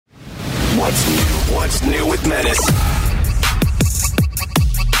What's new? What's new with Menace?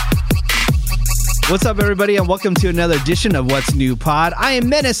 What's up, everybody, and welcome to another edition of What's New Pod. I am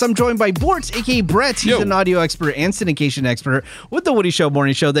Menace. I'm joined by Bort, a.k.a. Brett. He's an audio expert and syndication expert with the Woody Show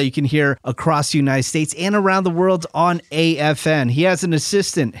Morning Show that you can hear across the United States and around the world on AFN. He has an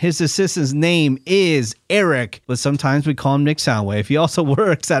assistant. His assistant's name is Eric, but sometimes we call him Nick Soundwave. He also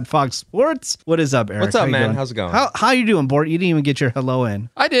works at Fox Sports. What is up, Eric? What's up, man? How's it going? How you doing, Bort? You didn't even get your hello in.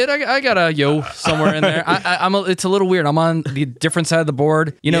 I did. I got a yo somewhere in there. It's a little weird. I'm on the different side of the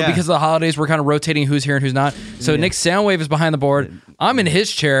board. You know, because of the holidays, we're kind of rotating who's here and who's not. So Nick Soundwave is behind the board. I'm in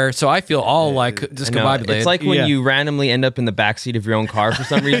his chair, so I feel all like discombobulated. It's like when you randomly end up in the backseat of your own car for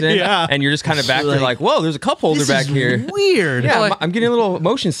some reason, and you're just kind of back there like, whoa, there's a cup holder back here. Weird. Yeah, I'm getting a little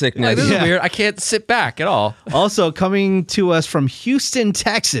motion sickness. Like, this is weird. I can't sit back at all. Also coming to us from Houston,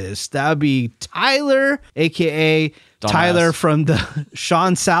 Texas, that would be Tyler, a.k.a. Tyler from the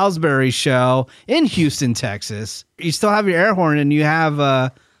Sean Salisbury Show in Houston, Texas. You still have your air horn and you have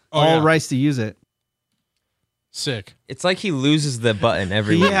all rights to use it. Sick. It's like he loses the button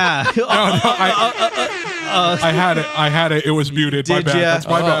every week. Yeah. I had it. It was muted. My bad. That's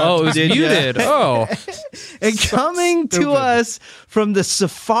my bad. Oh, it was muted. Oh. And coming to us from the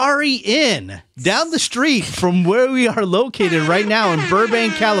Safari Inn down the street from where we are located right now in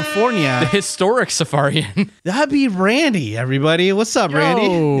Burbank, California. The historic Safari Inn. That'd be Randy, everybody. What's up, Randy?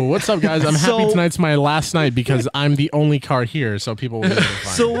 Oh, what's up, guys? I'm happy tonight's my last night because I'm the only car here, so people will be able to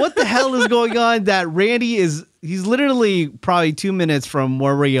find So what the hell is going on that Randy is... He's literally probably 2 minutes from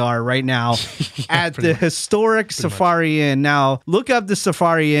where we are right now at the historic Safari Inn. Now, look up the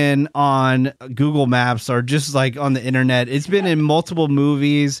Safari Inn on Google Maps or just like on the internet. It's been in multiple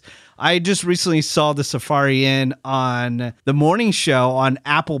movies. I just recently saw the Safari Inn on the morning show on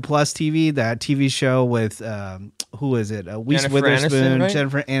Apple Plus TV, that TV show with, who is it? Reese Witherspoon, Aniston, right?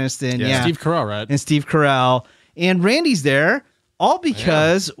 Jennifer Aniston. Yeah. Steve Carell, right? And Steve Carell. And Randy's there. All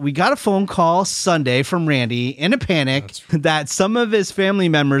because we got a phone call Sunday from Randy in a panic that some of his family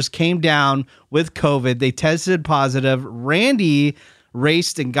members came down with COVID. They tested positive. Randy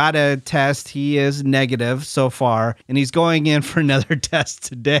raced and got a test. He is negative so far, and he's going in for another test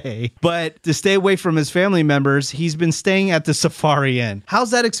today. But to stay away from his family members, he's been staying at the Safari Inn.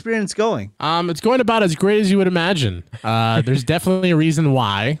 How's that experience going? It's going about as great as you would imagine. There's definitely a reason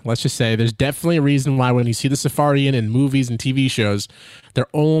why. Let's just say there's definitely a reason why when you see the Safari Inn in movies and TV shows, they're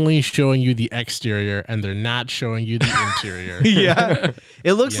only showing you the exterior and they're not showing you the interior. Yeah.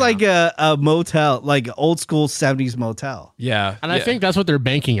 It looks like a motel, like old school 70s motel. Yeah. And I think that's what they're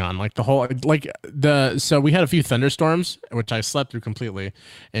banking on. Like the whole, so we had a few thunderstorms, which I slept through completely.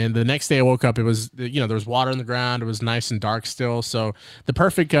 And the next day I woke up, it was, there was water in the ground. It was nice and dark still. So the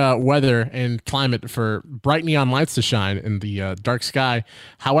perfect weather and climate for bright neon lights to shine in the dark sky.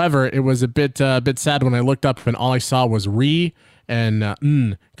 However, it was a bit sad when I looked up and all I saw was and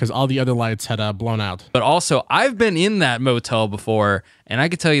because all the other lights had blown out. But also, I've been in that motel before, and I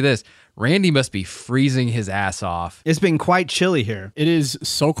can tell you this. Randy must be freezing his ass off. It's been quite chilly here. It is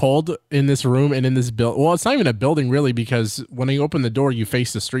so cold in this room and in this building. Well, it's not even a building really because when you open the door, you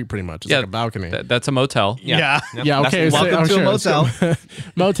face the street pretty much. It's like a balcony. That's a motel. Yeah. Yeah, okay. Welcome to a motel.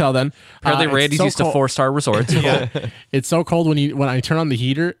 Motel then. Apparently Randy's used to 4-star resorts. It's so cold when I turn on the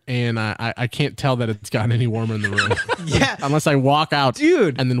heater and I can't tell that it's gotten any warmer in the room. Yeah. Unless I walk out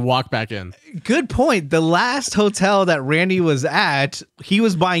Dude. and then walk back in. Good point. The last hotel that Randy was at, he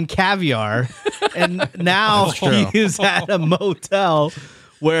was buying caviar, and now he is at a motel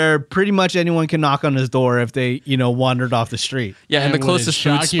where pretty much anyone can knock on his door if they, wandered off the street. Yeah, and the would it closest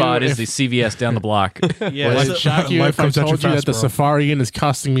food shock spot you is the CVS down the block. Yeah, Would it shock you if I comes at you told you fast, that the bro. Safari Inn is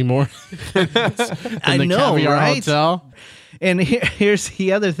costing me more than I the know, caviar right? hotel? And here's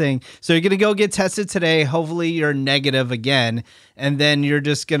the other thing. So you're going to go get tested today. Hopefully you're negative again. And then you're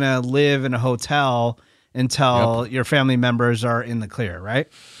just going to live in a hotel until your family members are in the clear, right?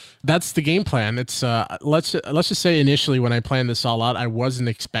 That's the game plan. It's let's just say initially when I planned this all out, I wasn't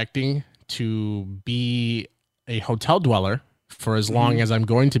expecting to be a hotel dweller for as long as I'm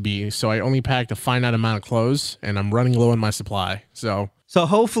going to be. So I only packed a finite amount of clothes and I'm running low on my supply. So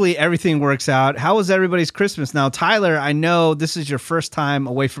hopefully everything works out. How was everybody's Christmas? Now, Tyler, I know this is your first time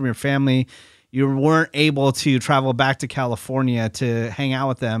away from your family. You weren't able to travel back to California to hang out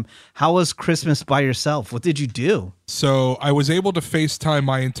with them. How was Christmas by yourself? What did you do? So I was able to FaceTime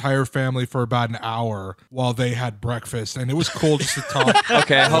my entire family for about an hour while they had breakfast, and it was cool just to talk.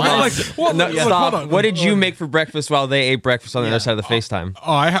 Okay, hold on. Stop. Hold on. What did you make for breakfast while they ate breakfast on the other side of the FaceTime?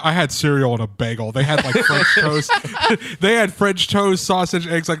 Oh, I had cereal and a bagel. They had like French toast. They had French toast, sausage,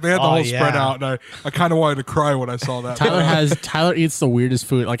 eggs. Like they had the whole spread out, and I kind of wanted to cry when I saw that. Tyler eats the weirdest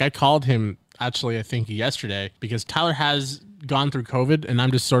food. Like I called him actually, I think yesterday, because Tyler has gone through COVID, and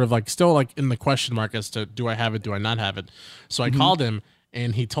I'm just sort of like still like in the question mark as to do I have it, do I not have it? So I called him,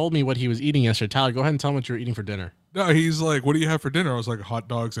 and he told me what he was eating yesterday. Tyler, go ahead and tell him what you were eating for dinner. No, he's like, what do you have for dinner? I was like, hot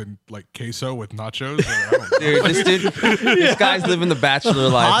dogs and like queso with nachos. I don't know. This guy's living the bachelor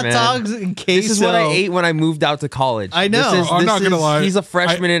life, Hot man. dogs and queso. This is what I ate when I moved out to college. I know. I'm not gonna lie. He's a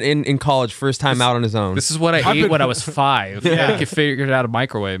freshman in college, first time out on his own. This is what I ate when I was 5. I could figure it out a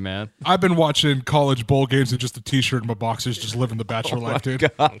microwave, man. I've been watching college bowl games in just a t-shirt and my boxers, just living the bachelor life,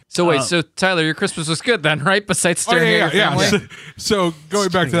 dude. So wait, so Tyler, your Christmas was good then, right? Besides staring at your family? So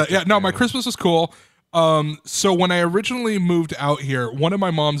going back to that, yeah, no, my Christmas was cool. So when I originally moved out here, one of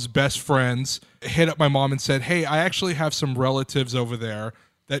my mom's best friends hit up my mom and said, hey, I actually have some relatives over there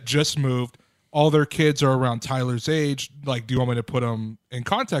that just moved. All their kids are around Tyler's age. Like, do you want me to put them in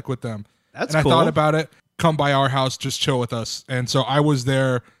contact with them? That's and cool. I thought about it. Come by our house, just chill with us. And so I was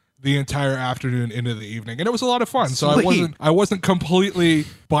there the entire afternoon into the evening, and it was a lot of fun. So I wasn't completely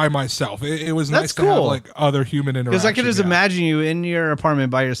by myself. It was nice to have cool. like other human interaction. Because I could just imagine you in your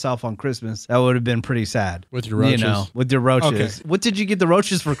apartment by yourself on Christmas. That would have been pretty sad. With your roaches. You know, with your roaches. Okay. What did you get the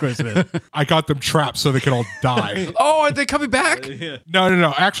roaches for Christmas? I got them trapped so they could all die. Oh, are they coming back?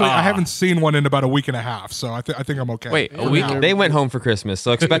 No. Actually, I haven't seen one in about a week and a half, so I think I'm okay. Wait, a week? They went home for Christmas,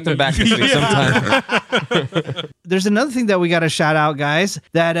 so expect them back this week sometime. There's another thing that we got to shout out, guys,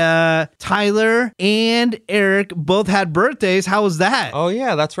 that Tyler and Eric both had birthdays. How was that? Oh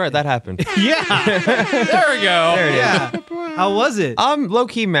yeah, that's right. That happened. Yeah. There we go. There it is. Yeah. How was it? Low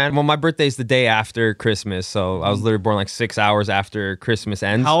key, man. Well, my birthday's the day after Christmas, so I was literally born like 6 hours after Christmas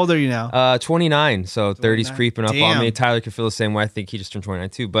ends. How old are you now? 29, so 30's creeping up on Damn. me. Tyler could feel the same way. I think he just turned 29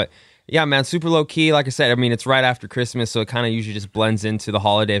 too. But yeah, man, super low key. Like I said, I mean, it's right after Christmas, so it kind of usually just blends into the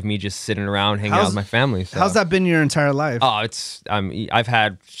holiday of me just sitting around, hanging out with my family. So. How's that been your entire life? Oh, I've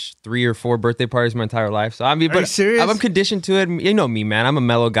had 3 or 4 birthday parties my entire life. So I mean, Are you serious? I'm conditioned to it. You know me, man. I'm a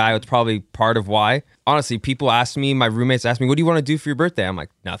mellow guy. It's probably part of why. Honestly, people ask me, my roommates ask me, what do you want to do for your birthday? I'm like,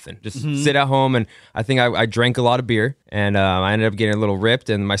 nothing. Just sit at home. And I think I drank a lot of beer, and I ended up getting a little ripped,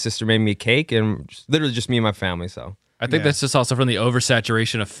 and my sister made me a cake, and literally just me and my family. So I think that's just also from the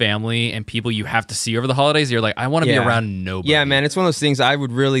oversaturation of family and people you have to see over the holidays. You're like, I want to be around nobody. Yeah, man, it's one of those things I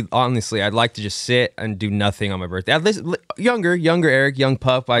would really, honestly, I'd like to just sit and do nothing on my birthday. At least younger Eric, young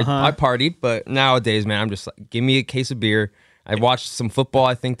pup, I partied, but nowadays, man, I'm just like, give me a case of beer. I watched some football.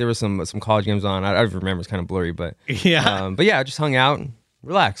 I think there was some college games on. I don't remember. It's kind of blurry, but Yeah. but yeah, I just hung out and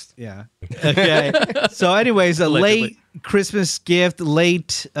relaxed. Yeah. Okay. So, anyways, a late Christmas gift,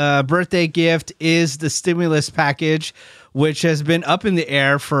 late birthday gift is the stimulus package, which has been up in the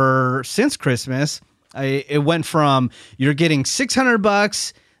air since Christmas. It went from you're getting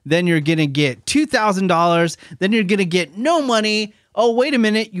 $600, then you're gonna get $2,000, then you're gonna get no money. Oh, wait a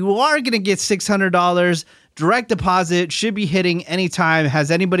minute, you are gonna get $600. Direct deposit should be hitting anytime. Has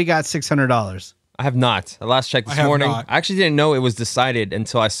anybody got $600? I have not. The last check this morning. not. I actually didn't know it was decided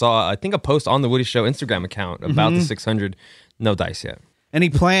until I saw, I think, a post on the Woody Show Instagram account about the 600. No dice yet. Any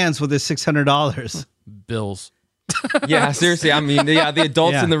plans with this $600? Bills. Yeah, seriously. I mean, the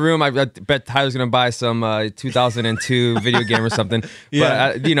adults Yeah. in the room, I bet Tyler's going to buy some 2002 video game or something.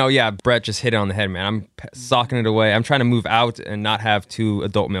 But, Brett just hit it on the head, man. I'm socking it away. I'm trying to move out and not have 2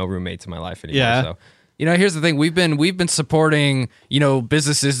 adult male roommates in my life anymore. Yeah. So. You know, here's the thing. We've been supporting,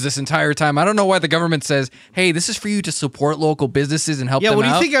 businesses this entire time. I don't know why the government says, hey, this is for you to support local businesses and help them out. Yeah, what do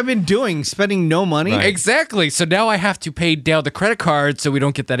you think I've been doing? Spending no money? Right. Exactly. So now I have to pay down the credit card so we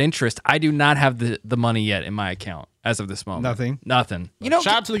don't get that interest. I do not have the money yet in my account as of this moment. Nothing. Shout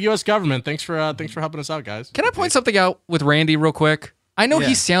out to the U.S. government. Thanks for helping us out, guys. Can I point something out with Randy real quick? I know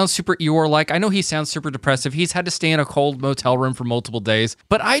he sounds super Eeyore-like. I know he sounds super depressive. He's had to stay in a cold motel room for multiple days.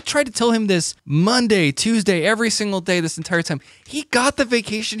 But I tried to tell him this Monday, Tuesday, every single day this entire time. He got the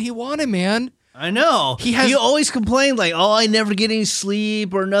vacation he wanted, man. I know. He always complained like, oh, I never get any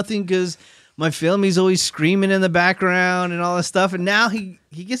sleep or nothing because my family's always screaming in the background and all this stuff. And now he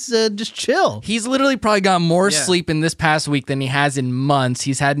gets to just chill. He's literally probably got more sleep in this past week than he has in months.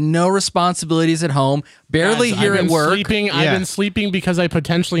 He's had no responsibilities at home, barely here at work. I've been sleeping because I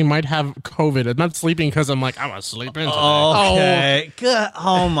potentially might have COVID. I'm not sleeping because I'm like, I'm going to sleep in today. Okay. Good.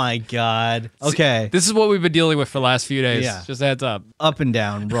 Oh, my God. Okay. This is what we've been dealing with for the last few days. Yeah. Just a heads up. Up and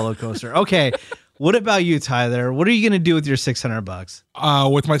down roller coaster. Okay. What about you, Tyler? What are you going to do with your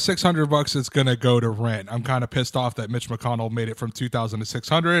 $600? With my $600, it's gonna go to rent. I'm kind of pissed off that Mitch McConnell made it from 2,000 to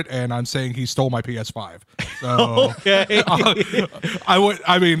 600, and I'm saying he stole my PS5. So Okay. I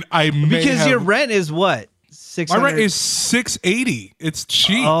may Because have, your rent is what? 600. My rent is $680. It's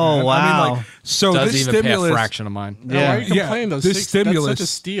cheap. Oh, man. wow. I mean, like, so Doesn't this even pay a stimulus. fraction of mine. No, why are you Yeah. complaining though? This That's stimulus- such a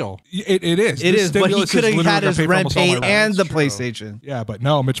steal. It is. It This is, but he stimulus could have literally had gonna his pay for rent almost all my paid rent. and the That's true. PlayStation. Yeah, but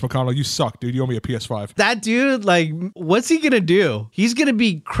no, Mitch McConnell, you suck, dude. You owe me a PS5. That dude, like, what's he gonna do? He's gonna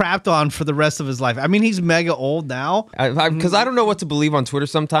be crapped on for the rest of his life. I mean, he's mega old now. Because I don't know what to believe on Twitter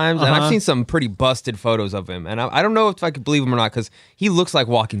sometimes, and I've seen some pretty busted photos of him, and I don't know if I could believe him or not because he looks like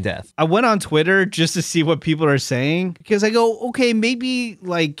Walking Death. I went on Twitter just to see what people are saying because I go, okay, maybe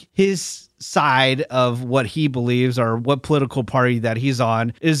like his side of what he believes or what political party that he's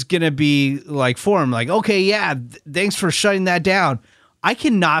on is gonna be like for him. Like, okay, yeah, thanks for shutting that down. I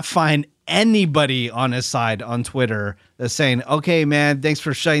cannot find anybody on his side on Twitter that's saying, okay, man, thanks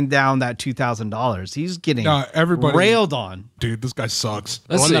for shutting down that $2,000. He's getting everybody- railed on. Dude, this guy sucks.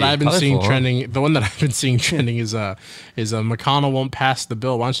 The one that I've been seeing Colorful, huh? trending. The one that I've been seeing trending is McConnell won't pass the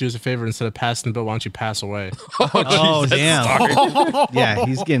bill. Why don't you do us a favor instead of passing the bill? Why don't you pass away? Oh, damn. Yeah,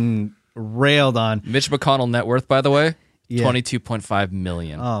 he's getting railed on. Mitch McConnell net worth, by the way, Yeah. 22.5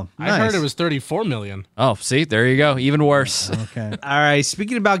 million. Oh, I heard nice. it was 34 million. Oh, see, there you go. Even worse. Okay. All right.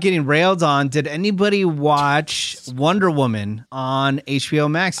 Speaking about getting railed on, did anybody watch Wonder Woman on HBO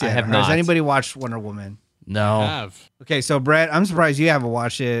Max yet? I have Or has not. anybody watched Wonder Woman? No. I have. Okay, so Brett, I'm surprised you haven't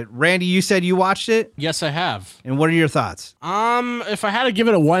watched it. Randy, you said you watched it, Yes, I have. and what are your thoughts? If I had to give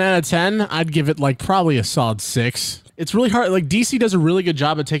it a 1 out of 10, I'd give it like probably a solid 6. It's really hard. Like DC does a really good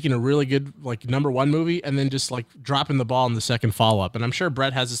job of taking a really good like #1 movie and then just like dropping the ball in the second follow up. And I'm sure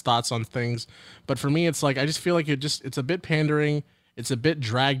Brett has his thoughts on things, but for me, it's like I just feel like it's a bit pandering, it's a bit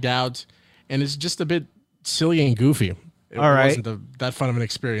dragged out, and it's just a bit silly and goofy. It All right. wasn't that fun of an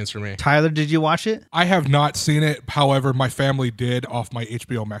experience for me. Tyler, did you watch it? I have not seen it. However, my family did off my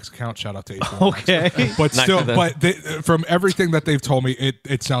HBO Max account. Shout out to HBO Max. Okay. But Nice still, of them. but from everything that they've told me,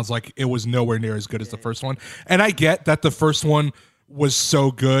 it sounds like it was nowhere near as good as the first one. And I get that the first one was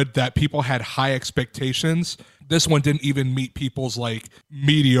so good that people had high expectations. This one didn't even meet people's like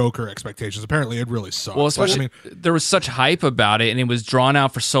mediocre expectations. Apparently, it really sucked. Well, But, especially there was such hype about it, and it was drawn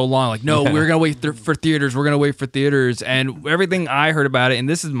out for so long. Like, no, we're gonna wait for theaters. We're gonna wait for theaters, and everything I heard about it. And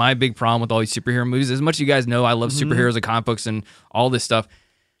this is my big problem with all these superhero movies. As much as you guys know, I love superheroes and comic books and all this stuff.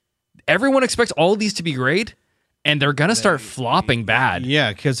 Everyone expects all of these to be great, and they're gonna start flopping bad.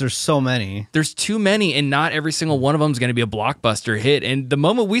 Yeah, because there's so many. There's too many, and not every single one of them is gonna be a blockbuster hit. And the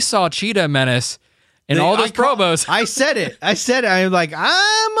moment we saw Cheetah Menace. And all those promos. I said it. I'm like,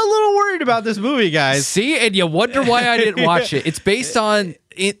 I'm a little worried about this movie, guys. See, and you wonder why I didn't watch it. It's based on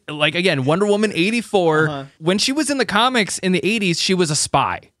it, like again, Wonder Woman 84. When she was in the comics in the 80s, she was a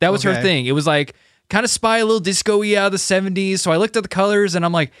spy. That was her Okay. thing. It was like kind of spy, a little disco-y out of the 70s. So I looked at the colors and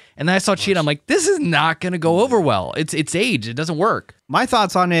I'm like, and then I saw Cheetah. I'm like, this is not gonna go over well. It's age. It doesn't work. My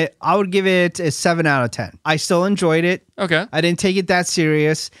thoughts on it, I would give it a 7 out of 10. I still enjoyed it. Okay. I didn't take it that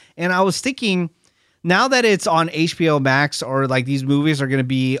serious. And I was thinking, now that it's on HBO Max or like these movies are going to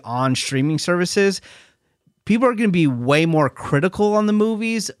be on streaming services, people are going to be way more critical on the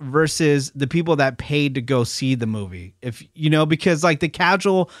movies versus the people that paid to go see the movie. If you know, because like the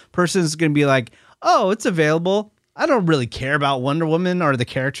casual person is going to be like, oh, it's available. I don't really care about Wonder Woman or the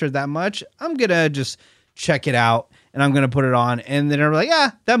character that much. I'm going to just check it out. And I'm going to put it on. And then they're like,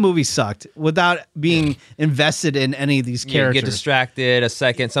 that movie sucked without being invested in any of these You characters. get distracted a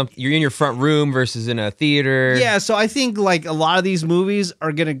second. You're in your front room versus in a theater. Yeah, so I think like a lot of these movies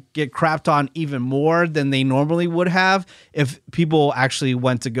are going to get crapped on even more than they normally would have if people actually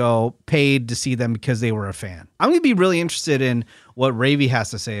went to go paid to see them because they were a fan. I'm going to be really interested in what Ravi has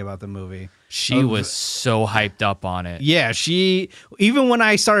to say about the movie. She was so hyped up on it. Yeah, even when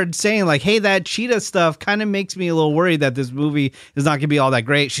I started saying like, hey, that cheetah stuff kind of makes me a little worried that this movie is not going to be all that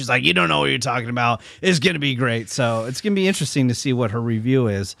great. She's like, you don't know what you're talking about. It's going to be great. So it's going to be interesting to see what her review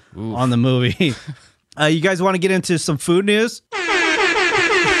is on the movie. You guys want to get into some food news?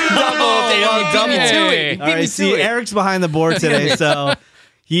 Hey. All right, see, Eric's behind the board today, so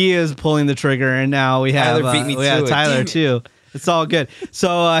he is pulling the trigger, and now we have Tyler beat me we have to it. Tyler Damn it. too. It's all good.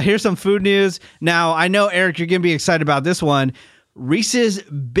 So here's some food news. Now I know Eric, you're gonna be excited about this one. Reese's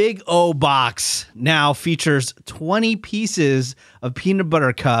Big O box now features 20 pieces of peanut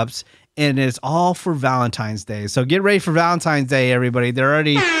butter cups, and it's all for Valentine's Day. So get ready for Valentine's Day, everybody. They're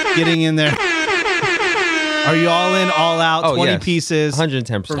already getting in there. Are you all in, all out? Oh, 20 yes. pieces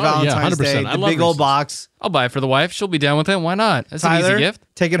 110%. for Oh, yeah, Valentine's 100%. Day. I The love big old Reese's. box. I'll buy it for the wife. She'll be down with it. Why not? That's an Tyler, easy gift.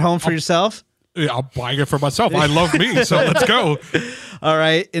 take it home for yourself. Yeah, I'm buying it for myself. I love me, so let's go. All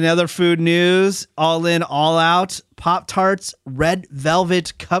right. In other food news, all in, all out, Pop-Tarts Red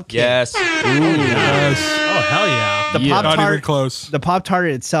Velvet Cupcake. Yes. Yes. Oh hell yeah! The Not even Pop-Tart, close. the Pop-Tart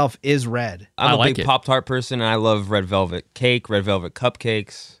itself is red. I'm I a like big it. Pop-Tart person, and I love red velvet cake, red velvet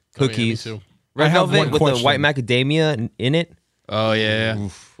cupcakes, Oh, yeah, me cookies. too. Red I have velvet one with the white question. macadamia in it. Oh yeah.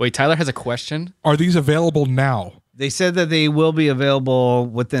 Wait, Tyler has a question. Are these available now? They said that they will be available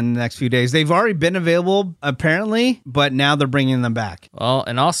within the next few days. They've already been available, apparently, but now they're bringing them back. Well,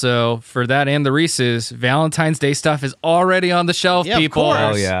 and also for that and the Reese's, Valentine's Day stuff is already on the shelf, Yeah, of people. course.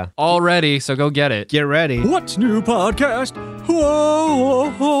 Oh, yeah. Already, so go get it. Get ready. What's new podcast? Whoa,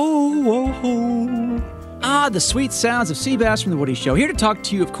 whoa, whoa, whoa. Ah, the sweet sounds of Seabass from The Woody Show. Here to talk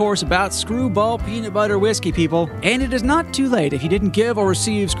to you, of course, about Screwball Peanut Butter Whiskey, people. And it is not too late. If you didn't give or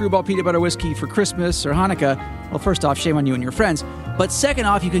receive Screwball Peanut Butter Whiskey for Christmas or Hanukkah, well, first off, shame on you and your friends. But second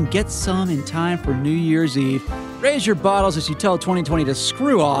off, you can get some in time for New Year's Eve. Raise your bottles as you tell 2020 to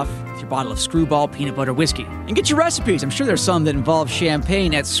screw off with your bottle of Screwball Peanut Butter Whiskey. And get your recipes. I'm sure there's some that involve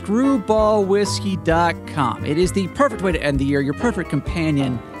champagne at screwballwhiskey.com. It is the perfect way to end the year, your perfect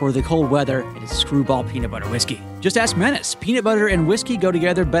companion for the cold weather. It is Screwball Peanut Butter Whiskey. Just ask Menace. Peanut butter and whiskey go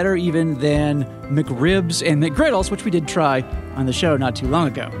together better even than McRibs and McGriddles, which we did try on the show not too long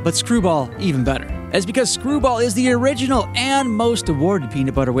ago. But Screwball, even better. That's because Screwball is the original and most awarded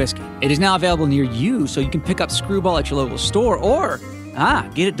peanut butter whiskey. It is now available near you, so you can pick up Screwball at your local store or,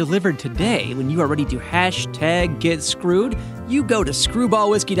 get it delivered today. When you are ready to hashtag get screwed, you go to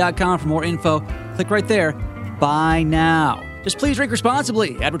screwballwhiskey.com for more info. Click right there. Buy now. Just please drink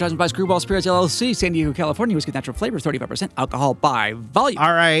responsibly. Advertisement by Screwball Spirits LLC, San Diego, California. Whiskey with natural flavor, 35% alcohol by volume.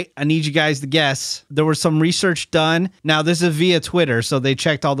 All right, I need you guys to guess. There was some research done. Now, this is via Twitter, so they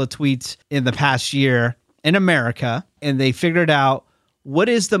checked all the tweets in the past year in America, and they figured out what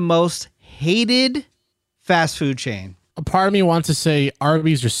is the most hated fast food chain. A part of me wants to say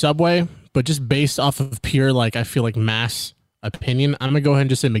Arby's or Subway, but just based off of pure, I feel like mass opinion, I'm gonna go ahead and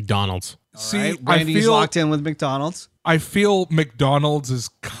just say McDonald's. See, Right? Randy's locked in with McDonald's. I feel McDonald's is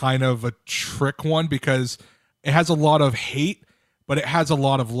kind of a trick one because it has a lot of hate, but it has a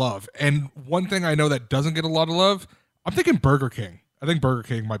lot of love. And one thing I know that doesn't get a lot of love, I'm thinking Burger King. I think Burger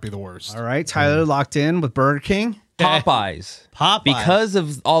King might be the worst. All right, Tyler locked in with Burger King. Popeyes. Popeyes. Because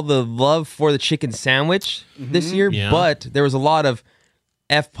of all the love for the chicken sandwich this year, Yeah. but there was a lot of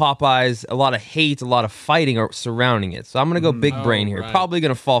F Popeyes, a lot of hate, a lot of fighting surrounding it. So I'm going to go big brain here. right. Probably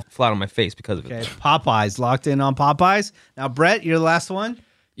going to fall flat on my face because of Okay, it. Popeyes locked in on Popeyes. Now, Brett, you're the last one.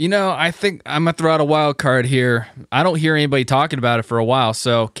 You know, I think I'm gonna throw out a wild card here. I don't hear anybody talking about it for a while.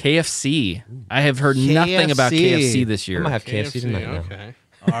 So KFC. I have heard nothing about KFC this I year. might have KFC tonight now. Okay.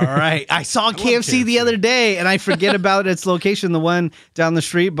 All right. I saw KFC the other day, and I forget about its location, the one down the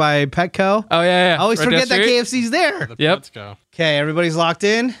street by Petco. Oh yeah, I always right down forget the that street. KFC's there. Yep. Let's go. Okay, everybody's locked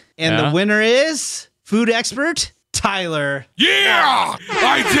in. And Yeah. the winner is food expert Tyler. Yeah!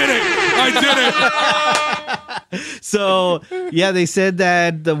 I did it! So, yeah, they said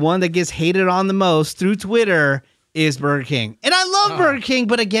that the one that gets hated on the most through Twitter is Burger King. And I love Burger King,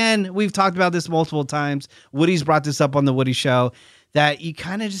 but again, we've talked about this multiple times. Woody's brought this up on the Woody Show that you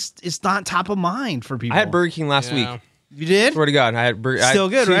kind of just, it's not top of mind for people. I had Burger King last Yeah. week. You did? Swear to God, I had Still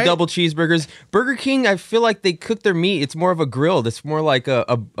good, two right? double cheeseburgers. Burger King, I feel like they cook their meat. It's more of a grilled. It's more like a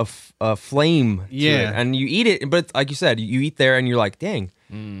flame. To Yeah. it. And you eat it, but like you said, you eat there and you're like, dang.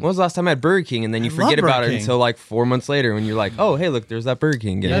 When was the last time I had Burger King? And then you I forget love about Burger it King. until like 4 months later when you're like, oh, hey, look, there's that Burger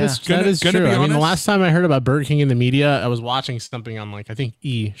King again. That is Gonna true. be I mean, the honest? last time I heard about Burger King in the media, I was watching something on I think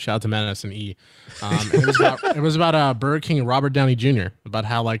E. Shout out to Menace and E. It was about Burger King and Robert Downey Jr. About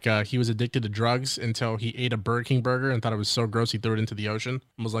how he was addicted to drugs until he ate a Burger King burger and thought it was so gross he threw it into the ocean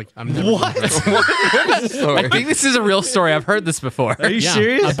and was like, I'm never What? I think this is a real story. I've heard this before. Are you Yeah.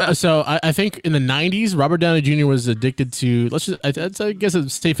 serious? So I think in the 90s, Robert Downey Jr. was addicted to, I guess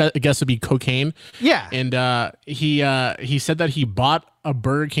it's safe, I guess, to be cocaine. Yeah. And he said that he bought a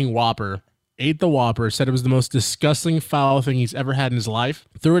Burger King Whopper, ate the Whopper, said it was the most disgusting, foul thing he's ever had in his life,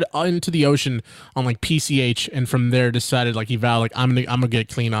 threw it into the ocean on PCH, and from there decided he vowed I'm gonna get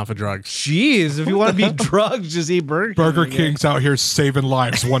clean off of drugs. Jeez, if you want to be drugged, just eat Burger King. Burger King's out here saving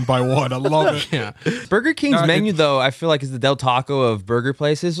lives one by one. I love it. Yeah. Burger King's No, menu, though, I feel like is the Del Taco of burger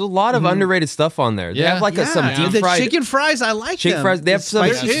places. There's a lot of underrated stuff on there. They Yeah. have some deep the fried chicken fries, I like chicken them. fries. They have The some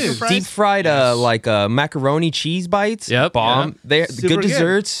spicy chicken fries. deep fried macaroni cheese bites. Yep. Bomb. They Super good good.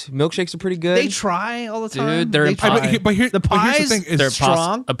 desserts. Milkshakes are pretty good. good. They try all the time. Dude, they're They impossible. try. But here's the the pies, thing is Their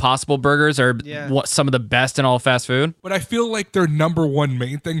strong. Impossible burgers are Yeah. some of the best in all fast food. But I feel like their number one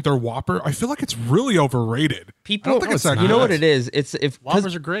main thing, their Whopper, I feel like it's really overrated. People, I don't think it's that you know good. what it is? It's if 'cause-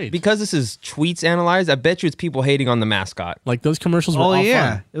 Whoppers are great. because this is tweets analyzed. I bet you it's people hating on the mascot. Like those commercials were Oh all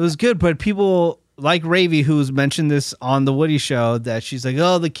yeah, fun. it was good. But people like Ravy, who's mentioned this on the Woody Show, that she's like,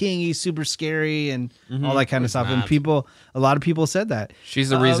 "Oh, the king, he's super scary," and all that kind of stuff. And a lot of people said that. She's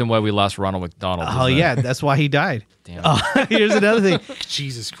the reason why we lost Ronald McDonald. Oh isn't it? yeah, that's why he died. Damn. Here's another thing.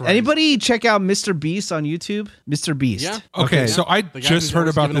 Jesus Christ. Anybody check out Mr. Beast on YouTube? Mr. Beast. Yeah. Okay, so I The guy just who's heard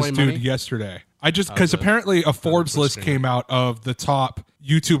always about giving this away dude money? yesterday. Because apparently a Forbes list thing. came out of the top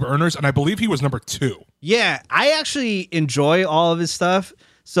YouTube earners, and I believe he was number 2. Yeah, I actually enjoy all of his stuff.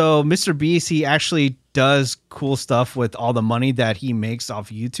 So Mr. Beast, he actually does cool stuff with all the money that he makes off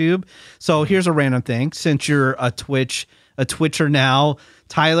YouTube. So here's a random thing. Since you're a Twitcher now,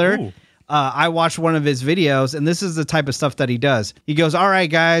 Tyler, I watched one of his videos, and this is the type of stuff that he does. He goes, "All right,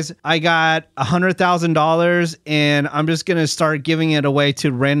 guys, I got $100,000, and I'm just gonna start giving it away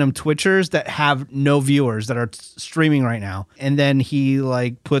to random Twitchers that have no viewers that are streaming right now." And then he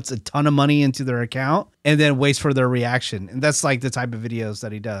like puts a ton of money into their account, and then waits for their reaction. And that's like the type of videos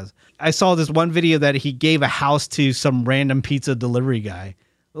that he does. I saw this one video that he gave a house to some random pizza delivery guy.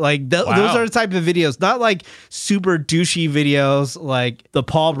 Like those are the type of videos, not like super douchey videos like the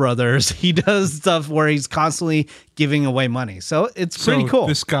Paul brothers. He does stuff where he's constantly giving away money. So it's pretty cool.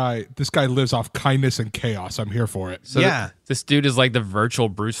 This guy lives off kindness and chaos. I'm here for it. So yeah. this dude is like the virtual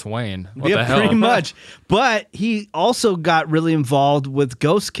Bruce Wayne. What Yeah, the hell? pretty much. But he also got really involved with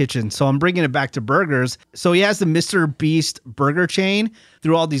Ghost Kitchen. So I'm bringing it back to burgers. So he has the Mr. Beast burger chain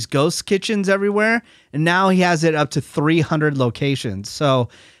through all these ghost kitchens everywhere. And now he has it up to 300 locations. So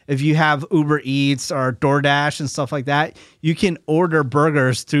if you have Uber Eats or DoorDash and stuff like that, you can order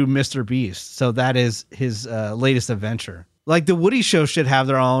burgers through Mr. Beast. So that is his latest adventure. Like the Woody Show should have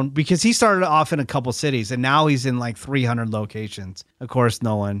their own, because he started off in a couple cities and now he's in like 300 locations. Of course,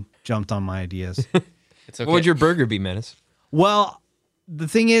 no one jumped on my ideas. It's okay. What would your burger be, Menace? Well, the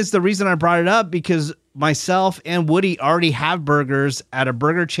thing is, the reason I brought it up because myself and Woody already have burgers at a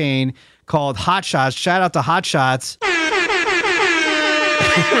burger chain called Hot Shots. Shout out to Hot Shots.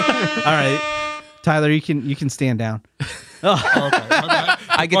 All right, Tyler, you can stand down.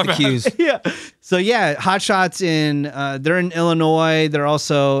 I get the cues. Yeah. So yeah, Hot Shots they're in Illinois. They're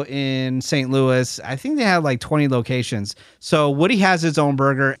also in St. Louis. I think they have like 20 locations. So Woody has his own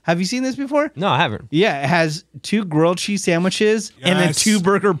burger. Have you seen this before? No, I haven't. Yeah, it has 2 grilled cheese sandwiches and then Yes. 2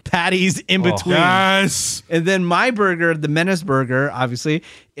 burger patties in between. Yes. And then my burger, the Menace burger, obviously,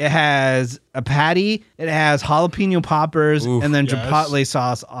 it has a patty, it has jalapeno poppers, and then yes. chipotle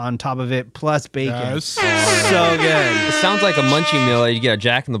sauce on top of it, plus bacon. Yes. So good. It sounds like a munchie meal that you get at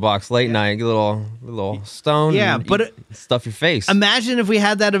Jack in the Box late night. Get a little stone. Yeah, and but eat- stuff your face. Imagine if we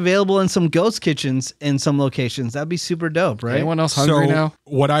had that available in some ghost kitchens in some locations. That'd be super dope, right? Anyone else hungry So now?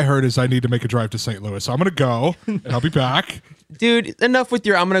 what I heard is I need to make a drive to St. Louis. So I'm gonna go and I'll be back. Dude, enough with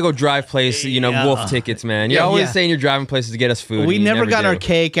your I'm gonna go drive place, wolf tickets, man. You're always saying you're driving places to get us food. We and you never got do. our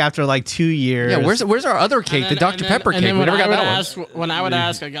cake after like 2 years. Yeah, where's our other cake, the Dr. Pepper cake? We never got that one. When I would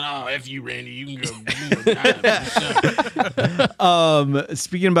ask, I go, "Oh, if you, Randy, you can go."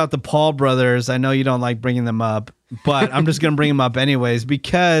 Speaking about the Paul brothers, I know you don't like bringing them up, but I'm just going to bring them up anyways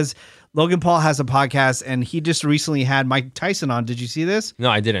because Logan Paul has a podcast and he just recently had Mike Tyson on. Did you see this? No,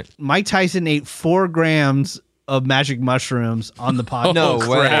 I didn't. Mike Tyson ate 4 grams of magic mushrooms on the podcast. No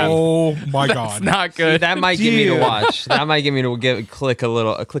way. Oh my god. Not good. That might get me to Dude. watch. That might get me to click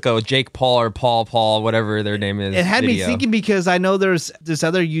a Jake Paul or Paul, whatever their name is. It had me video. thinking because I know there's this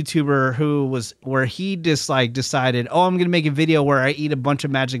other YouTuber where he just like decided, oh, I'm gonna make a video where I eat a bunch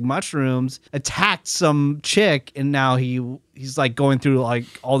of magic mushrooms, attacked some chick, and now he's like going through like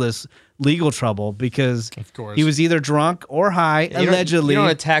all this legal trouble because Of course. he was either drunk or high, allegedly. You don't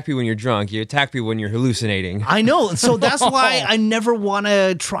attack people when you're drunk. You attack people when you're hallucinating. I know. And so that's why I never want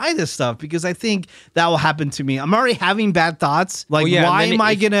to try this stuff because I think that will happen to me. I'm already having bad thoughts. Like, Well, yeah, why and then am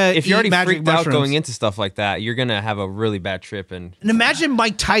I going to if you're eat already magic freaked mushrooms? out going into stuff like that, you're gonna have a really bad trip. And imagine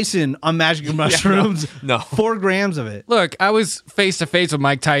Mike Tyson on magic mushrooms. no. 4 grams of it. Look, I was face to face with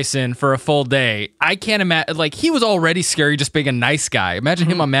Mike Tyson for a full day. I can't imagine, like, he was already scary just being a nice guy. Imagine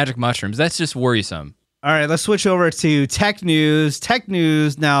him on magic mushrooms. That's just worrisome. All right, let's switch over to tech news. Tech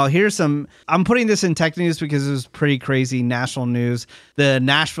news. Now, I'm putting this in tech news because it was pretty crazy national news. The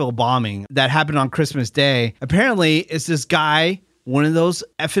Nashville bombing that happened on Christmas Day. Apparently, it's this guy, one of those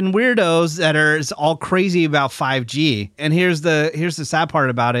effing weirdos that is all crazy about 5G. And here's the sad part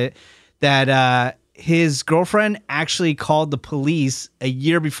about it, that his girlfriend actually called the police a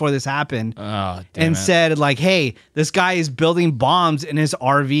year before this happened and said, like, hey, this guy is building bombs in his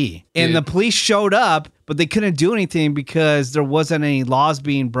RV. And the police showed up, but they couldn't do anything because there wasn't any laws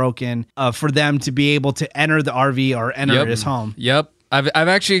being broken for them to be able to enter the RV or enter his home. Yep. I've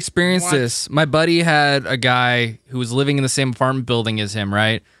actually experienced this. My buddy had a guy who was living in the same apartment building as him,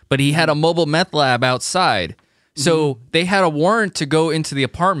 right? But he had a mobile meth lab outside. So they had a warrant to go into the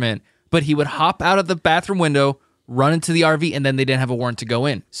apartment, but he would hop out of the bathroom window, run into the RV, and then they didn't have a warrant to go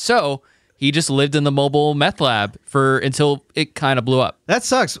in. So he just lived in the mobile meth lab until it kind of blew up. That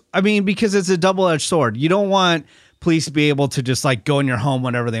sucks. I mean, because it's a double-edged sword. You don't want police to be able to just like go in your home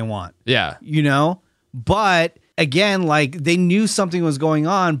whenever they want. Yeah. You know? But again, like they knew something was going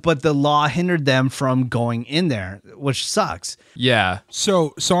on, but the law hindered them from going in there, which sucks. Yeah.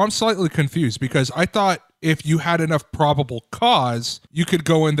 So I'm slightly confused because I thought if you had enough probable cause, you could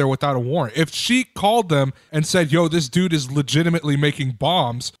go in there without a warrant. If she called them and said, yo, this dude is legitimately making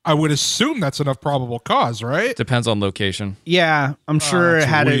bombs, I would assume that's enough probable cause, right? Depends on location. Yeah, I'm sure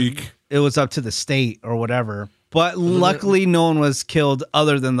that's it was up to the state or whatever. But luckily, no one was killed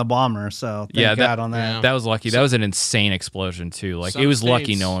other than the bomber. So thank God on that. That was lucky. That was an insane explosion too. Like it was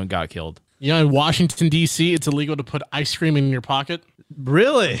lucky no one got killed. You know, in Washington, D.C., it's illegal to put ice cream in your pocket.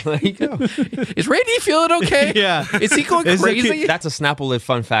 Really? There you go. Is Randy feeling okay? Yeah. Is he going crazy? That's a Snapple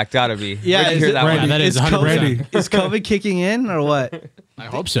fun fact. Gotta be. Yeah, Where'd you is hear it- that Randy, one? that is 100%. Randy. Is COVID kicking in or what? I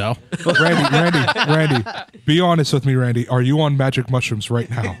hope so. Randy, be honest with me, Randy. Are you on magic mushrooms right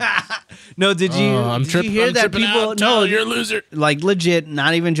now? No, did you hear that people? No, you're a loser. Like legit,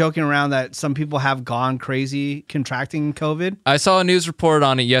 not even joking around, that some people have gone crazy contracting COVID. I saw a news report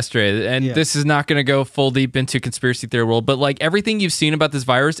on it yesterday, and this is not going to go full deep into conspiracy theory world, but like everything you've seen about this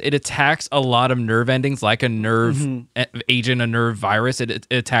virus, it attacks a lot of nerve endings, like a nerve agent, a nerve virus. It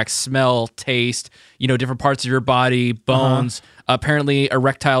attacks smell, taste, different parts of your body, bones. Apparently,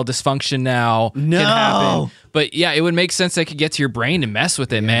 erectile dysfunction now can happen. But yeah, it would make sense that it could get to your brain and mess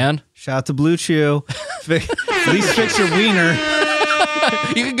with it, man. Shout out to Blue Chew. At least fix your wiener.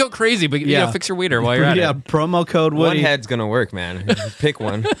 You can go crazy, but fix your wiener while you're at Yeah, it. promo code One Woody. head's gonna work, man. Pick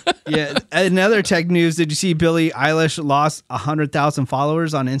one. Yeah. Another tech news. Did you see Billie Eilish lost 100,000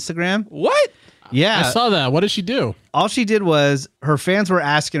 followers on Instagram? What? Yeah. I saw that. What did she do? All she did was her fans were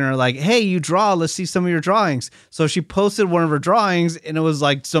asking her like, hey, you draw, let's see some of your drawings. So she posted one of her drawings and it was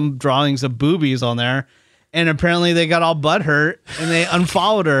like some drawings of boobies on there. And apparently they got all butthurt and they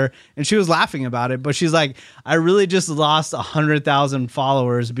unfollowed her and she was laughing about it. But she's like, I really just lost 100,000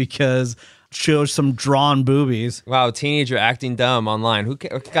 followers because showed some drawn boobies. Wow, teenager acting dumb online.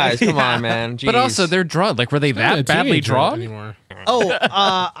 Guys, come on, man. But Jeez. also, they're drawn. Like, were they Not a that badly teenager drawn? anymore.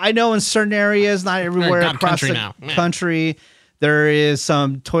 I know in certain areas, not everywhere God across country the now. Man. country, there is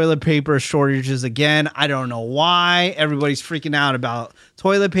some toilet paper shortages again. I don't know why. Everybody's freaking out about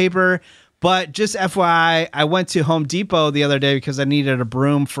toilet paper. But just FYI, I went to Home Depot the other day because I needed a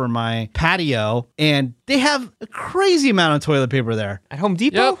broom for my patio, and they have a crazy amount of toilet paper there. at Home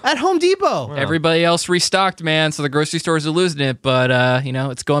Depot. Yep. At Home Depot. Everybody else restocked, man. So the grocery stores are losing it, but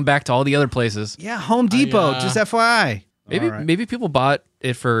it's going back to all the other places. Yeah, Home Depot, just FYI. Maybe people bought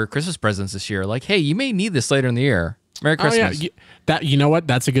it for Christmas presents this year. Like, hey, you may need this later in the year. Merry Oh, yeah. Christmas. You know what?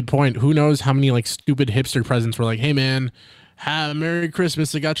 That's a good point. Who knows how many like stupid hipster presents were like, hey man, have a Merry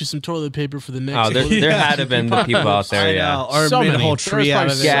Christmas. I got you some toilet paper for the next. Oh, there had to have been the people out there. I Yeah. know. Or So made a many. whole There tree was out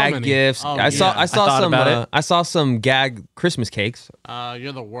probably of it. so Gag many. gifts. Oh, I saw yeah. thought about it. I saw some gag Christmas cakes.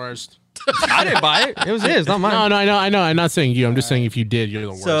 You're the worst. I didn't buy it. It was his, not mine. No, I know. I'm not saying you. I'm just saying if you did, you're the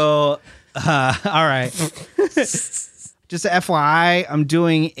worst. So, all right. Just a FYI, I'm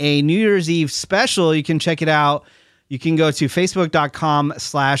doing a New Year's Eve special. You can check it out. You can go to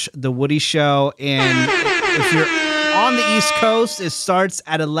facebook.com/The Woody Show. And if you're on the East Coast, it starts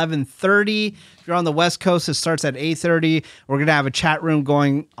at 11:30. If you're on the West Coast, it starts at 8:30. We're going to have a chat room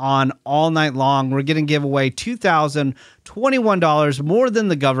going on all night long. We're going to give away $2,021, more than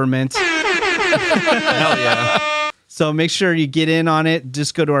the government. Hell yeah. So make sure you get in on it.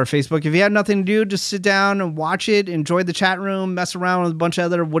 Just go to our Facebook. If you have nothing to do, just sit down and watch it. Enjoy the chat room. Mess around with a bunch of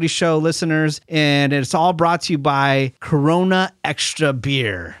other Woody Show listeners. And it's all brought to you by Corona Extra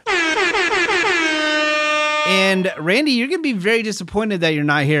Beer. And Randy, you're going to be very disappointed that you're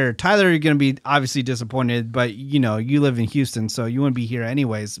not here. Tyler, you're going to be obviously disappointed, but you live in Houston, so you wouldn't be here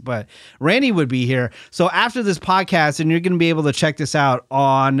anyways. But Randy would be here. So after this podcast, and you're going to be able to check this out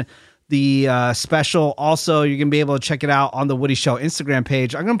on the special. Also, you're going to be able to check it out on the Woody Show Instagram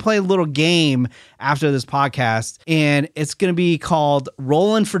page. I'm going to play a little game after this podcast, and it's going to be called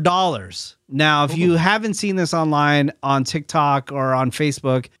Rolling for Dollars. Now, if you haven't seen this online on TikTok or on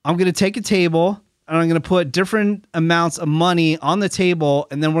Facebook, I'm going to take a table. and I'm going to put different amounts of money on the table,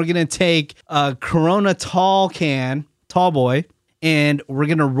 and then we're going to take a Corona tall boy, and we're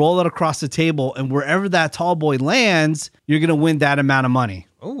going to roll it across the table, and wherever that tall boy lands, you're going to win that amount of money.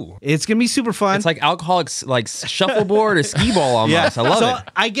 Ooh. It's going to be super fun. It's like alcoholics, like shuffleboard or skee ball almost. I love it.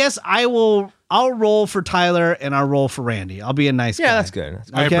 I guess I'll roll for Tyler and I'll roll for Randy. I'll be a nice guy. Yeah, that's good.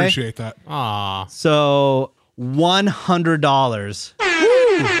 That's good. I Okay. appreciate that. Aw. So $100.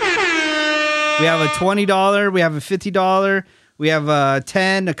 We have a $20, we have a $50, we have a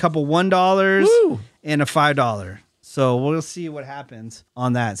 $10, a couple $1, and a $5. So we'll see what happens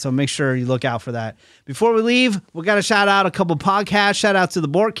on that. So make sure you look out for that. Before we leave, we got to shout out a couple podcasts. Shout out to the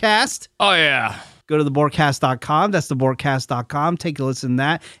Borkcast. Oh yeah. Go to theborkcast.com. That's theborkcast.com. Take a listen to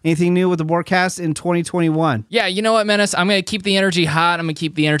that. Anything new with the Borkcast in 2021? Yeah, you know what, Menace? I'm going to keep the energy hot. I'm going to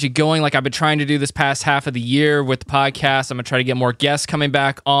keep the energy going like I've been trying to do this past half of the year with the podcast. I'm going to try to get more guests coming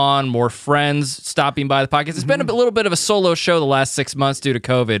back on, more friends stopping by the podcast. It's been a little bit of a solo show the last 6 months due to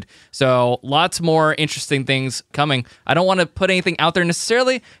COVID. So lots more interesting things coming. I don't want to put anything out there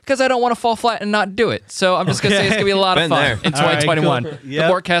necessarily because I don't want to fall flat and not do it. So I'm just going to say it's going to be a lot of Been fun there. in All right, 2021. cool. Yep.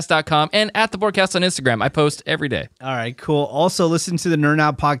 Theborkcast.com and at theborkcast on Instagram. I post every day. All right, cool. Also, listen to the Nerd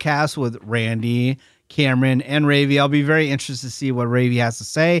Out podcast with Randy, Cameron, and Ravy. I'll be very interested to see what Ravy has to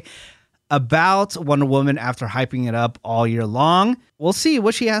say about Wonder Woman after hyping it up all year long. We'll see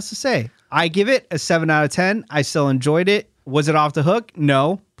what she has to say. I give it a 7 out of 10. I still enjoyed it. Was it off the hook?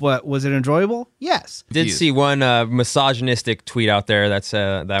 No. But was it enjoyable? Yes. Did see one misogynistic tweet out there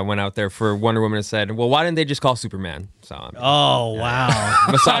that went out there for Wonder Woman and said, "Well, why didn't they just call Superman?" So I mean, Oh, wow.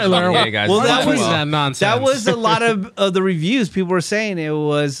 misogyny, yeah, guys. Well, What that is was that nonsense? That was a lot of the reviews. People were saying it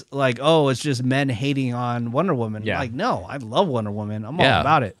was like, oh, it's just men hating on Wonder Woman. Yeah. Like, no, I love Wonder Woman. I'm Yeah. all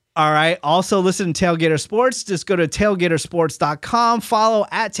about it. All right. Also, listen to Tailgater Sports. Just go to tailgatersports.com. Follow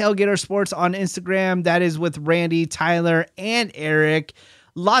at Tailgater Sports on Instagram. That is with Randy, Tyler, and Eric.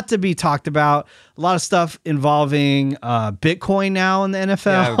 Lot to be talked about. A lot of stuff involving Bitcoin now in the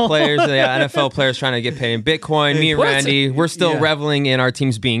NFL. Yeah, players, NFL players trying to get paid in Bitcoin. Me and What? Randy, we're still Yeah. reveling in our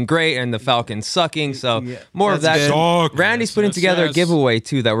teams being great and the Falcons sucking. So more of that. That's good. Suck. Randy's putting Yes, together a yes. giveaway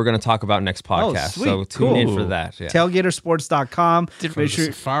too that we're going to talk about next podcast. sweet. So tune in Cool. for that. Yeah. Tailgatersports.com. Make sure,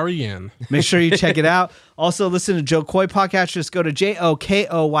 Safari in. make sure you check it out. Also, listen to Joe Coy podcast. Just go to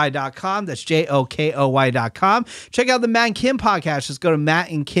jokoy.com. That's jokoy.com. Check out the Matt and Kim podcast. Just go to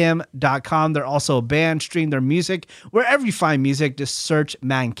mattandkim.com. They're also a band. Stream their music wherever you find music. Just search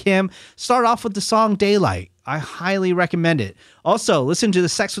Matt and Kim. Start off with the song Daylight. I highly recommend it. Also, listen to the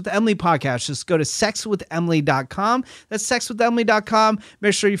Sex with Emily podcast. Just go to sexwithemily.com. That's sexwithemily.com.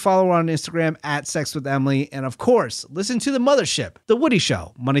 Make sure you follow her on Instagram at sexwithemily. And of course, listen to The Mothership, The Woody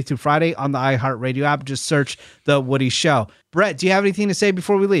Show, Monday through Friday on the iHeartRadio app. Just search The Woody Show. Brett, do you have anything to say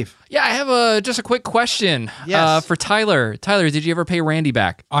before we leave? Yeah, I have just a quick question Yes. for Tyler. Tyler, did you ever pay Randy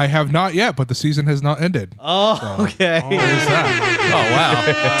back? I have not yet, but the season has not ended. Oh, okay. There's that. Oh,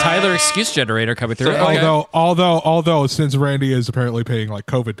 wow. Tyler excuse generator coming through. Okay. Although since Randy is apparently paying like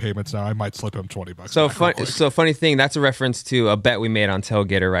COVID payments now, I might slip him $20. So back real quick. funny thing. That's a reference to a bet we made on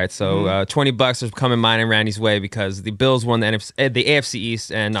Tailgater, right? So $20 is coming mine and Randy's way because the Bills won the AFC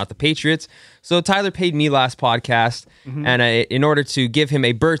East and not the Patriots. So Tyler paid me last podcast, and in order to give him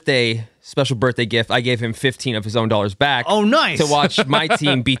a special birthday gift, I gave him 15 of his own dollars back. Oh, nice. To watch my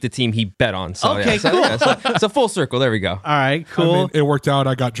team beat the team he bet on. So Okay, so, cool. so it's a full circle. There we go. All right, I cool. mean, it worked out.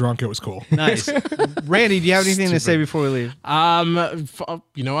 I got drunk. It was cool. Nice. Randy, do you have anything to say before we leave?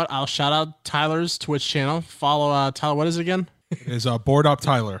 You know what? I'll shout out Tyler's Twitch channel. Follow Tyler. What is it again? It is Board Up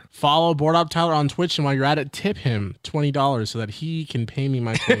Tyler. Follow Board Up Tyler on Twitch, and while you're at it, tip him $20 so that he can pay me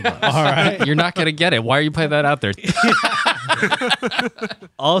my $20. All right. You're not going to get it. Why are you putting that out there?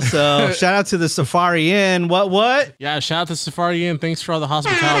 Also, shout out to the Safari Inn. What? Yeah, shout out to Safari Inn. Thanks for all the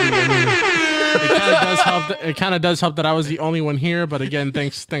hospitality. I mean, it kind of does help that I was the only one here, but again,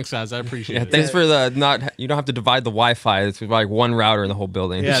 thanks guys. I appreciate Yeah, it. thanks for the not. You don't have to divide the Wi-Fi. It's like one router in the whole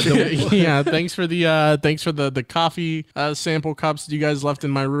building. Yeah, Yeah, thanks for the coffee sample cups that you guys left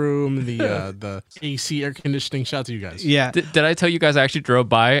in my room, the AC air conditioning. Shout out to you guys. Yeah. Did I tell you guys I actually drove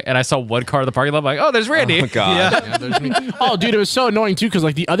by and I saw one car in the parking lot? I'm like, oh, there's Randy. Oh God. Yeah, there's me. Oh, dude, it was so annoying too because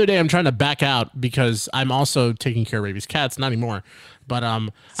like the other day I'm trying to back out because I'm also taking care of baby's cats, not anymore. But I'm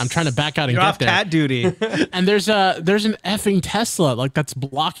trying to back out and You're get off there. cat duty. And there's an effing Tesla like that's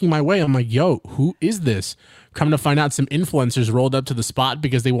blocking my way. I'm like, yo, who is this? Come to find out, some influencers rolled up to the spot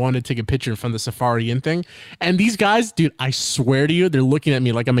because they wanted to take a picture from the Safari Inn thing. And these guys, dude, I swear to you, they're looking at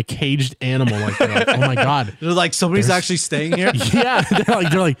me like I'm a caged animal. Like, they're like, oh my God. They're like, somebody's actually staying here. Yeah.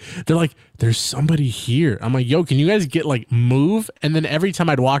 They're like, there's somebody here. I'm like, yo, can you guys move? And then every time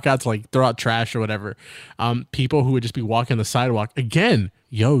I'd walk out to like throw out trash or whatever, people who would just be walking the sidewalk again,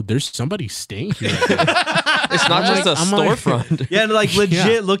 yo, there's somebody staying here. It's not just a storefront. Yeah, like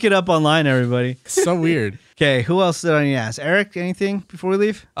legit, look it up online, everybody. So weird. Okay, who else did I need to ask? Eric, anything before we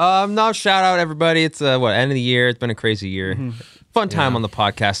leave? No, shout out everybody. It's end of the year. It's been a crazy year. Fun time on the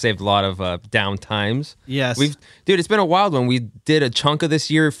podcast. Saved a lot of down times. Yes. Dude, it's been a wild one. We did a chunk of this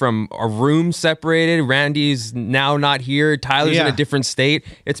year from a room separated. Randy's now not here. Tyler's in a different state.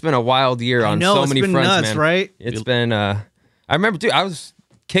 It's been a wild year on so many fronts, nuts, man. Right? It's been I remember, dude, I was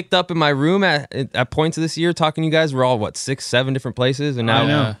kicked up in my room at points of this year talking to you guys. We're all 6-7 different places, and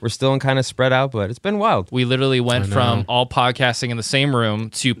now we're still kind of spread out, but it's been wild. We literally went from all podcasting in the same room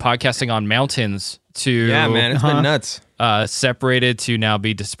to podcasting on mountains to man, it's been nuts. Separated to now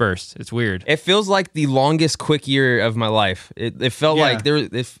be dispersed. It's weird. It feels like the longest quick year of my life. It felt like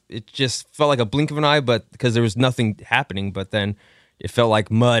it just felt like a blink of an eye, but because there was nothing happening, but then it felt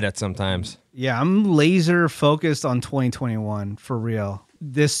like mud at sometimes. Yeah, I'm laser focused on 2021 for real.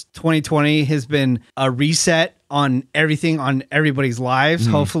 This 2020 has been a reset on everything, on everybody's lives,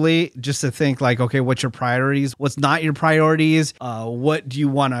 hopefully, just to think like, okay, what's your priorities? What's not your priorities? What do you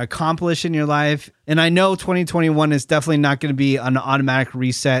want to accomplish in your life? And I know 2021 is definitely not going to be an automatic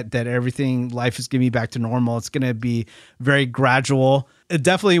reset that life is going to be back to normal. It's going to be very gradual.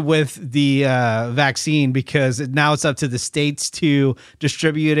 Definitely with the vaccine, because now it's up to the states to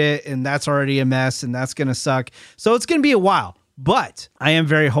distribute it, and that's already a mess, and that's going to suck. So it's going to be a while. But I am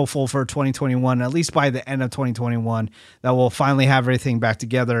very hopeful for 2021, at least by the end of 2021, that we'll finally have everything back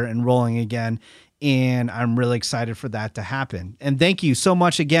together and rolling again. And I'm really excited for that to happen. And thank you so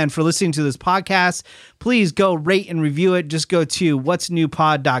much again for listening to this podcast. Please go rate and review it. Just go to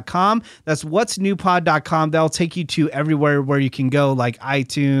whatsnewpod.com. That's whatsnewpod.com. That'll take you to everywhere where you can go, like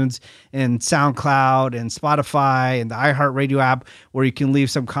iTunes and SoundCloud and Spotify and the iHeartRadio app, where you can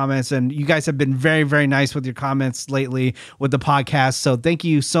leave some comments. And you guys have been very, very nice with your comments lately with the podcast. So thank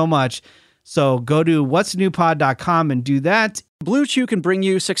you so much. So go to whatsnewpod.com and do that. Blue Chew can bring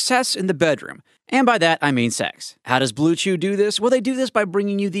you success in the bedroom. And by that, I mean sex. How does Blue Chew do this? Well, they do this by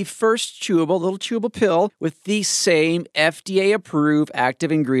bringing you the first little chewable pill with the same FDA-approved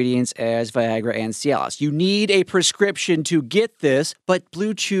active ingredients as Viagra and Cialis. You need a prescription to get this, but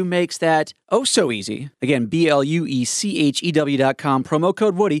Blue Chew makes that oh so easy. Again, BLUECHEW.com, promo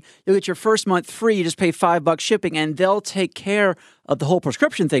code Woody. You'll get your first month free. You just pay $5 shipping, and they'll take care of the whole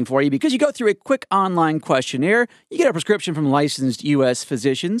prescription thing for you because you go through a quick online questionnaire. You get a prescription from licensed U.S.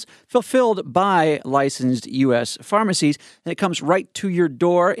 physicians fulfilled by licensed U.S. pharmacies, and it comes right to your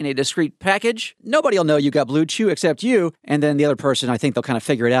door in a discreet package. Nobody will know you got Blue Chew except you, and then the other person. I think they'll kind of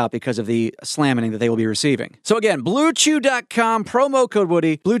figure it out because of the slamming that they will be receiving. So again, BlueChew.com, promo code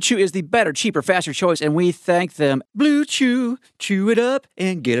Woody. Blue Chew is the better, cheaper, faster choice, and we thank them. Blue Chew, chew it up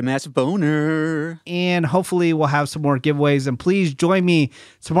and get a massive boner. And hopefully we'll have some more giveaways. And please join me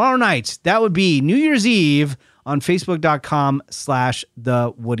tomorrow night. That would be New Year's Eve on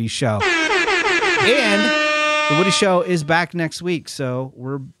Facebook.com/The Woody Show. And The Woody Show is back next week. So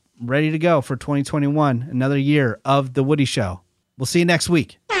we're ready to go for 2021. Another year of The Woody Show. We'll see you next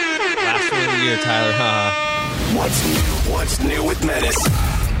week. Last one of the year, Tyler. What's new? What's new with Menace?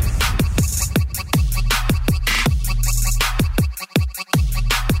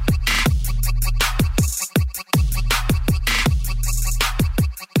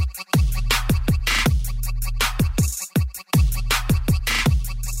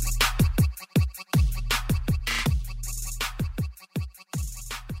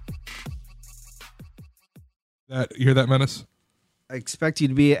 You hear that, Menace? I expect you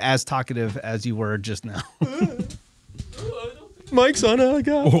to be as talkative as you were just now. Mike's on a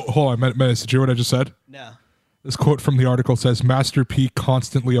guy. Hold on, Menace. Did you hear what I just said? No. This quote from the article says, Master P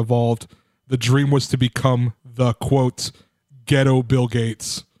constantly evolved. The dream was to become the, quote, ghetto Bill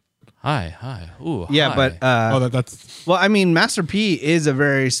Gates. Hi. Ooh, Yeah, hi. but That's well, I mean, Master P is a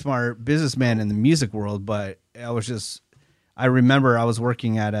very smart businessman in the music world, but I remember I was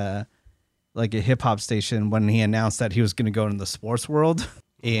working at a hip hop station when he announced that he was going to go into the sports world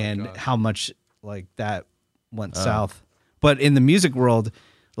and how much that went south. But in the music world,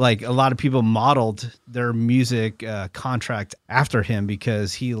 a lot of people modeled their music contract after him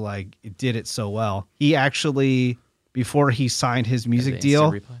because he did it so well. He actually, before he signed his music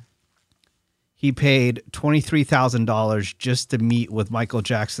deal, he paid $23,000 just to meet with Michael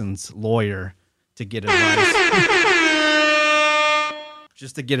Jackson's lawyer to get advice.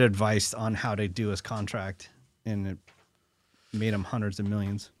 Just to get advice on how to do his contract, and it made him hundreds of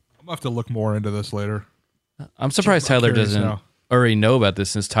millions. I'm gonna have to look more into this later. I'm surprised Tyler curious doesn't now. already know about this,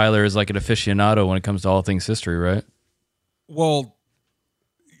 since Tyler is like an aficionado when it comes to all things history, right? Well,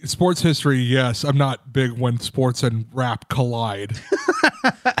 sports history, yes. I'm not big when sports and rap collide.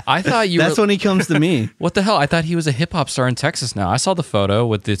 I thought you That's were. when he comes to me. What the hell? I thought he was a hip hop star in Texas now. I saw the photo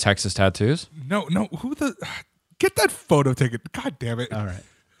with the Texas tattoos. No, who the get that photo taken? God damn it! All right.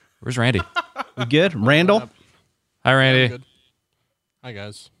 Where's Randy? We good? Randall? Hi, Randy. Good. Hi,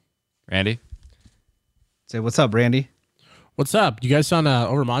 guys. Randy. Say, what's up, Randy? What's up? You guys sound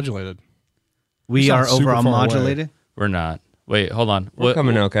overmodulated. We sound are super over far modulated. We're not. Wait, hold on. We're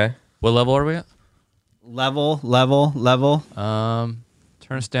coming in okay. What level are we at? Level.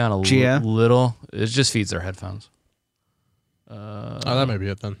 Turn us down a Gia? little. It just feeds their headphones. Oh, that might be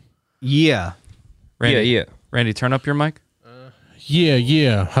it then. Yeah. Randy, Yeah. Randy, turn up your mic.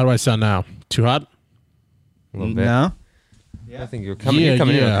 Yeah. How do I sound now? Too hot? A little bit. No? I think you're coming. Yeah. You're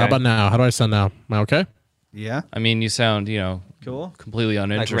coming in okay. How about now? How do I sound now? Am I okay? Yeah. I mean, you sound, Cool. completely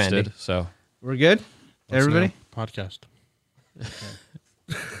uninterested. Randy. So We're good? What's Everybody? new? Podcast.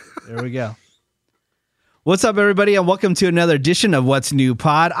 There we go. What's up, everybody, and welcome to another edition of What's New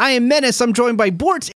Pod. I am Menace. I'm joined by Bort